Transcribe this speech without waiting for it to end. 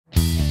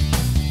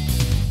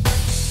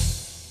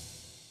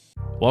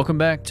Welcome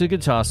back to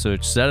Guitar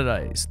Search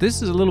Saturdays.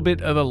 This is a little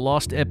bit of a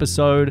lost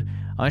episode.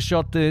 I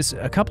shot this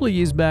a couple of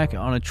years back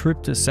on a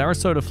trip to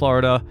Sarasota,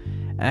 Florida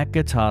at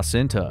Guitar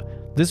Center.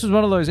 This was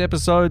one of those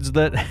episodes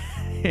that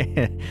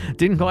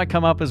didn't quite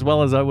come up as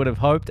well as I would have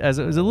hoped, as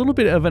it was a little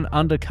bit of an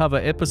undercover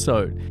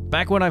episode.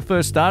 Back when I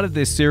first started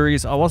this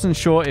series, I wasn't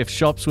sure if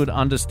shops would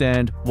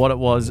understand what it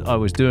was I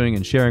was doing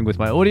and sharing with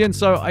my audience,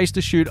 so I used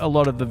to shoot a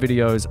lot of the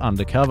videos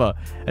undercover.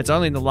 It's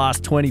only in the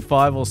last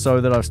 25 or so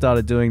that I've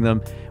started doing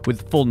them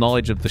with full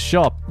knowledge of the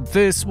shop.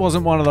 This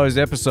wasn't one of those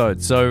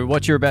episodes, so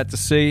what you're about to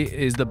see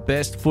is the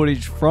best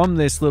footage from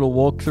this little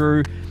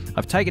walkthrough.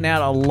 I've taken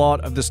out a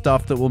lot of the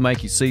stuff that will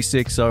make you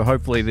seasick, so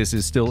hopefully this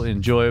is still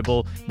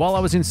enjoyable. While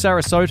I was in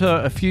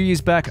Sarasota a few years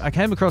back, I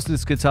came across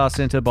this Guitar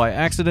Center by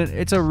accident.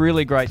 It's a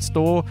really great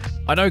store.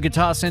 I know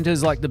Guitar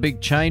Center's like the big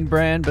chain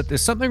brand, but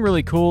there's something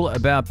really cool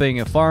about being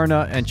a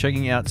foreigner and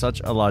checking out such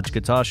a large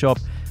guitar shop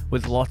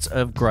with lots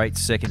of great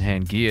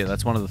secondhand gear.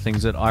 That's one of the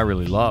things that I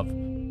really love.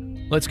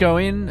 Let's go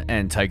in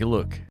and take a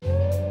look.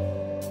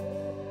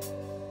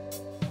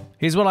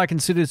 Here's what I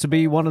consider to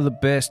be one of the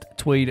best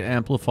tweed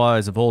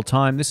amplifiers of all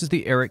time. This is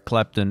the Eric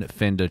Clapton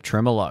Fender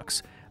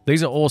TREMOLUX.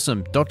 These are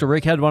awesome. Dr.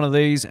 Rick had one of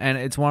these, and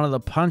it's one of the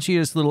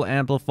punchiest little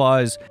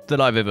amplifiers that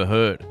I've ever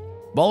heard.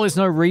 While there's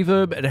no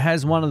reverb, it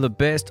has one of the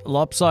best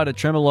lopsided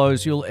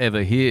tremolos you'll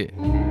ever hear.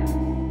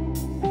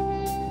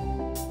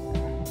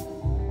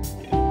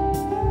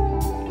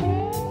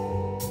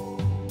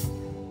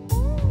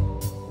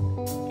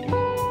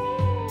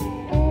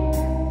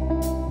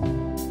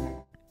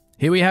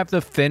 Here we have the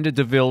Fender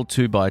DE-VILLE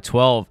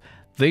 2x12.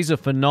 These are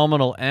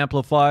phenomenal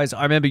amplifiers.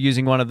 I remember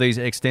using one of these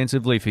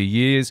extensively for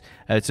years.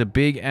 It's a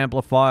big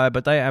amplifier,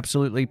 but they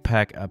absolutely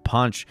pack a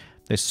punch.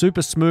 They're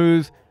super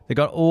smooth, they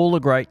got all the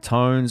great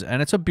tones,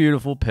 and it's a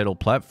beautiful pedal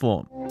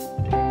platform.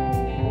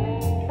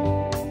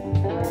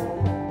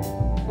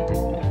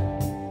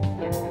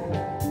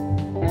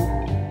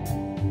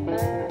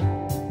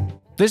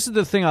 This is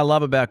the thing I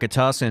love about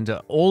Guitar Center.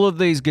 All of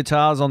these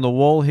guitars on the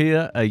wall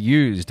here are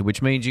used,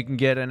 which means you can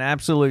get an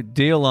absolute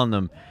deal on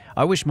them.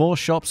 I wish more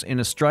shops in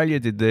Australia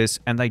did this,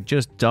 and they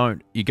just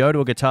don't. You go to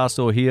a guitar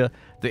store here,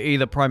 they're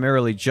either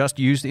primarily just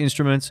used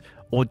instruments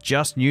or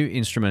just new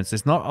instruments.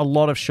 There's not a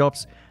lot of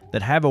shops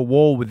that have a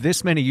wall with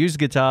this many used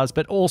guitars,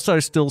 but also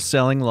still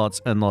selling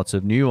lots and lots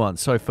of new ones.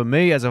 So for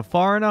me, as a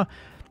foreigner,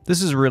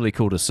 this is really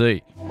cool to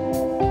see.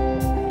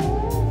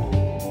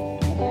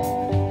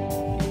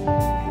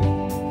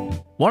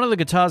 One of the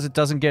guitars that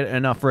doesn't get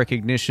enough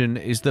recognition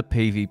is the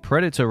Peavey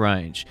Predator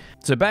range.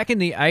 So back in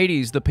the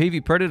 80s, the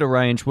Peavey Predator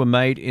range were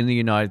made in the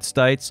United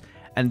States,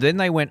 and then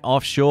they went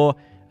offshore,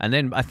 and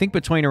then I think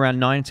between around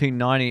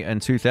 1990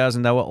 and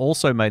 2000, they were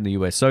also made in the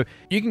US. So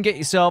you can get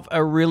yourself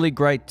a really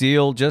great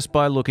deal just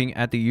by looking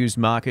at the used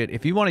market.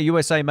 If you want a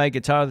USA-made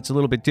guitar that's a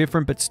little bit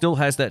different, but still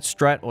has that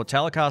Strat or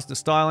Telecaster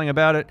styling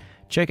about it,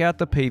 check out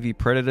the Peavey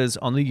Predators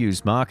on the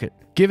used market.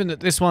 Given that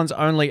this one's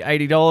only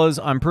 $80,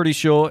 I'm pretty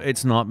sure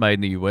it's not made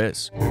in the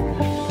US.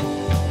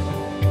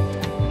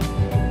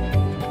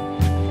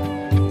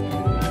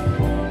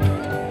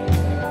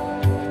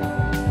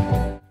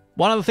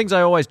 One of the things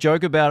I always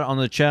joke about on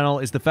the channel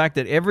is the fact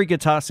that every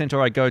Guitar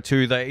Center I go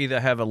to, they either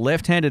have a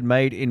left-handed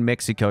made in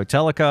Mexico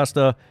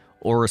Telecaster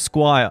or a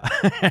Squire.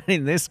 And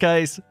in this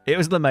case, it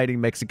was the made in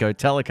Mexico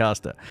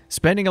Telecaster.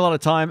 Spending a lot of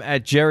time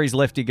at Jerry's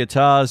Lefty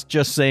Guitars,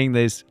 just seeing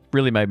this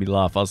really made me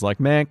laugh. I was like,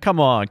 man, come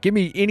on, give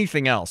me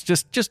anything else.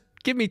 Just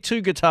give me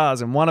two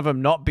guitars and one of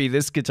them not be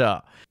this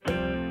guitar.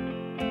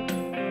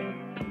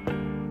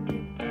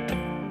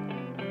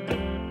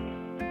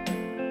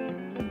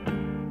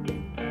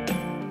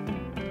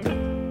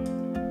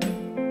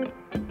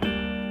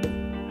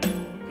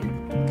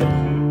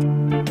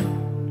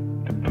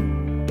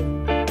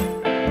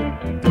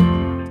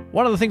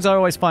 One of the things I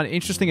always find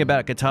interesting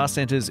about guitar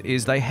centers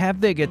is they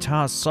have their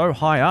guitars so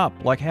high up.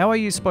 Like, how are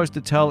you supposed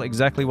to tell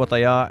exactly what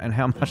they are and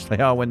how much they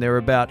are when they're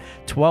about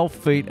 12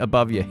 feet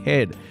above your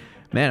head?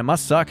 Man, it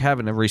must suck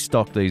having to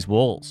restock these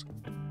walls.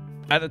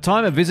 At the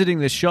time of visiting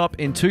this shop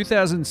in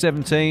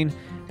 2017,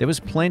 there was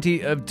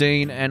plenty of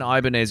Dean and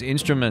Ibanez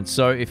instruments,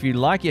 so if you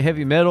like your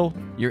heavy metal,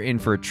 you're in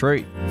for a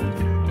treat.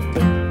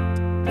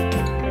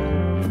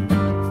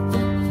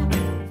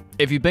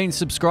 If you've been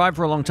subscribed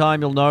for a long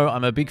time, you'll know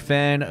I'm a big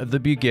fan of the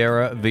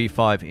BUGERA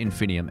V5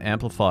 Infinium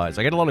amplifiers.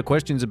 I get a lot of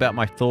questions about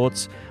my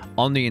thoughts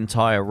on the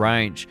entire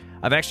range.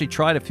 I've actually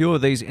tried a few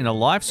of these in a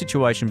live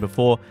situation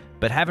before,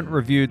 but haven't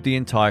reviewed the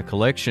entire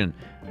collection.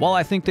 While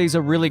I think these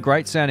are really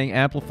great sounding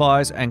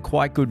amplifiers and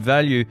quite good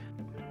value,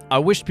 I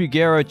wish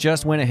BUGERA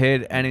just went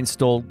ahead and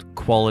installed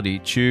quality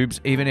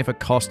tubes, even if it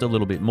cost a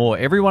little bit more.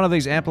 Every one of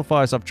these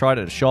amplifiers I've tried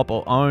at a shop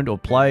or owned or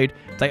played,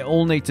 they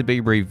all need to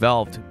be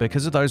revalved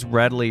because of those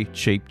rattly,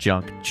 cheap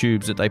junk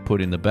tubes that they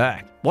put in the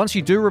back. Once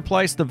you do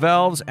replace the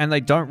valves and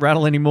they don't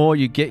rattle anymore,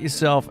 you get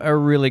yourself a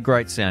really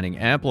great sounding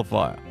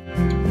amplifier.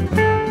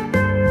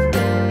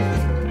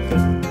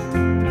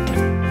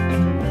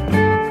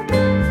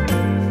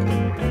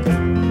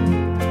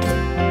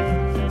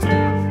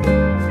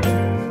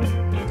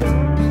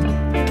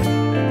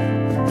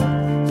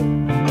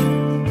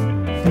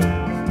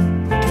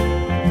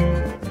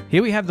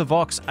 Here we have the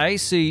Vox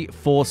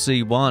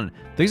AC4C1.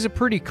 These are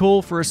pretty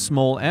cool for a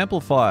small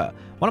amplifier.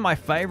 One of my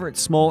favorite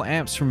small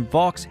amps from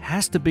Vox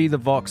has to be the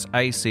Vox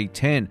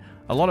AC10.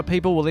 A lot of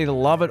people will either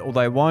love it or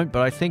they won't,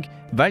 but I think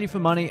value for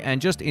money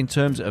and just in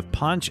terms of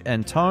punch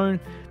and tone,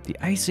 the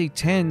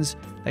AC10s,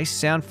 they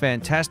sound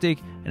fantastic,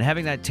 and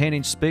having that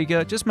 10-inch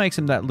speaker just makes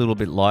them that little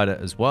bit lighter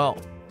as well.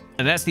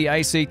 And that's the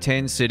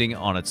AC10 sitting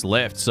on its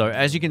left, so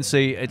as you can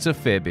see, it's a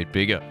fair bit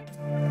bigger.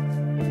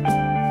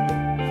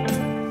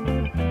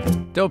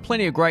 There were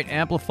plenty of great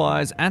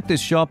amplifiers at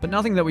this shop, but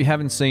nothing that we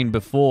haven't seen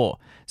before,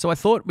 so I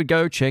thought we'd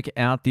go check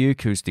out the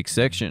acoustic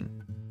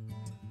section.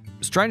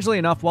 Strangely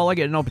enough, while I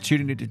get an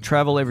opportunity to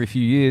travel every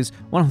few years,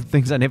 one of the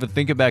things I never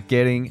think about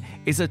getting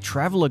is a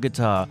traveler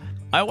guitar.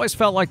 I always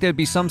felt like there'd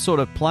be some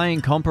sort of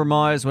playing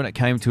compromise when it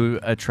came to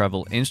a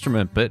travel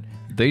instrument, but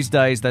these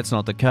days that's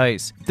not the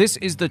case. This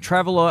is the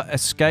Traveler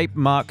Escape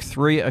Mark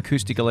III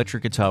acoustic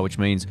electric guitar, which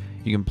means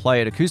you can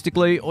play it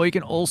acoustically or you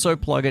can also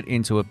plug it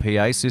into a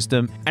PA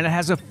system, and it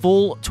has a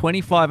full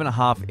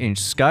 25.5-inch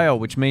scale,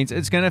 which means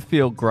it's going to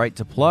feel great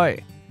to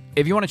play.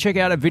 If you want to check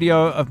out a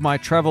video of my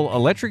travel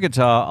electric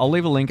guitar, I'll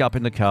leave a link up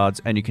in the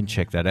cards and you can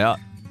check that out.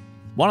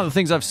 One of the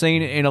things I've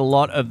seen in a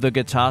lot of the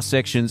guitar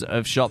sections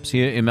of shops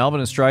here in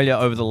Melbourne, Australia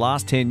over the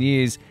last 10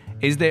 years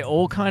is they're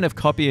all kind of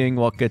copying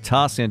what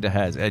Guitar Center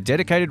has. A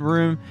dedicated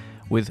room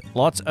with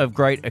lots of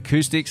great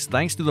acoustics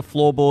thanks to the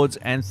floorboards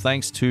and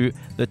thanks to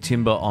the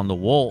timber on the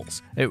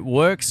walls. It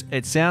works,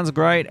 it sounds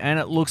great, and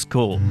it looks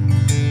cool.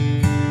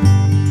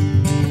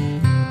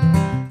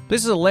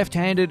 This is a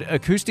left-handed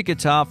acoustic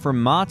guitar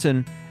from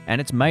Martin, and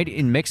it's made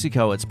in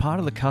Mexico. It's part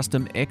of the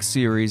Custom X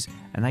series,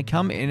 and they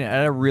come in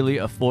at a really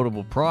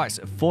affordable price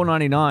of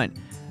 $4.99.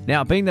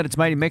 Now, being that it's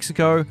made in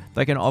Mexico,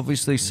 they can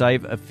obviously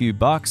save a few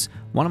bucks.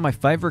 One of my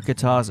favorite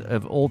guitars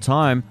of all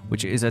time,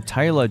 which is a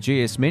Taylor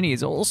GS Mini,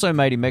 is also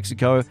made in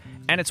Mexico,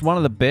 and it's one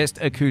of the best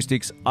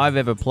acoustics I've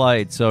ever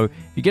played. So if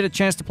you get a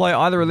chance to play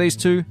either of these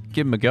two,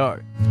 give them a go.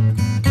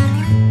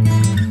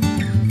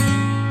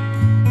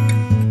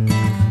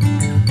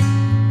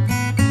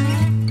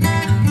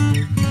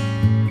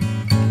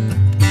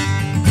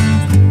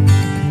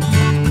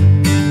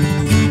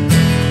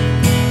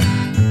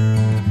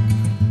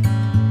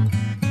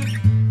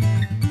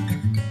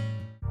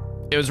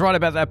 It was right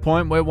about that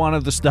point where one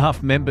of the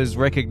staff members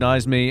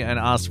recognized me and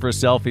asked for a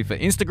selfie for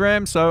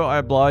Instagram, so I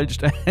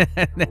obliged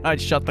and then I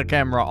shut the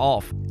camera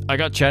off. I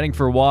got chatting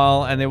for a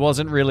while and there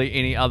wasn't really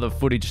any other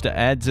footage to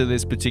add to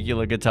this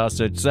particular Guitar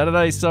Search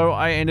Saturday, so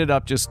I ended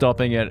up just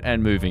stopping it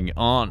and moving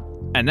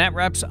on. And that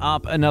wraps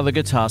up another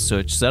Guitar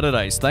Search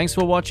Saturdays. Thanks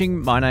for watching.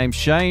 My name's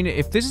Shane.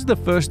 If this is the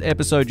first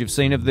episode you've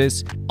seen of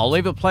this, I'll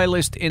leave a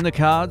playlist in the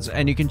cards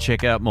and you can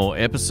check out more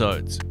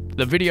episodes.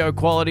 The video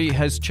quality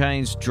has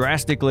changed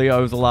drastically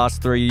over the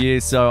last 3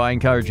 years, so I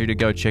encourage you to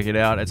go check it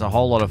out. It's a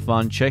whole lot of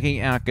fun checking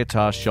out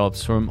guitar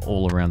shops from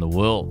all around the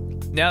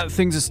world. Now that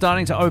things are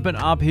starting to open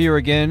up here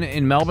again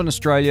in Melbourne,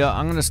 Australia,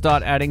 I'm going to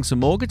start adding some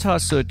more Guitar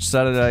Search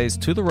Saturdays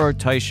to the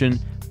rotation,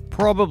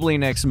 probably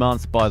next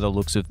month by the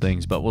looks of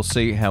things, but we'll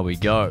see how we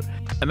go.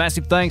 A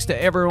massive thanks to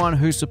everyone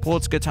who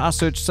supports Guitar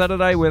Search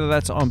Saturday, whether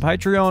that's on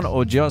Patreon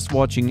or just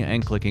watching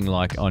and clicking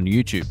like on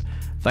YouTube.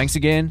 Thanks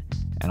again,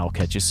 and I'll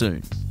catch you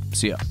soon.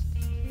 See ya.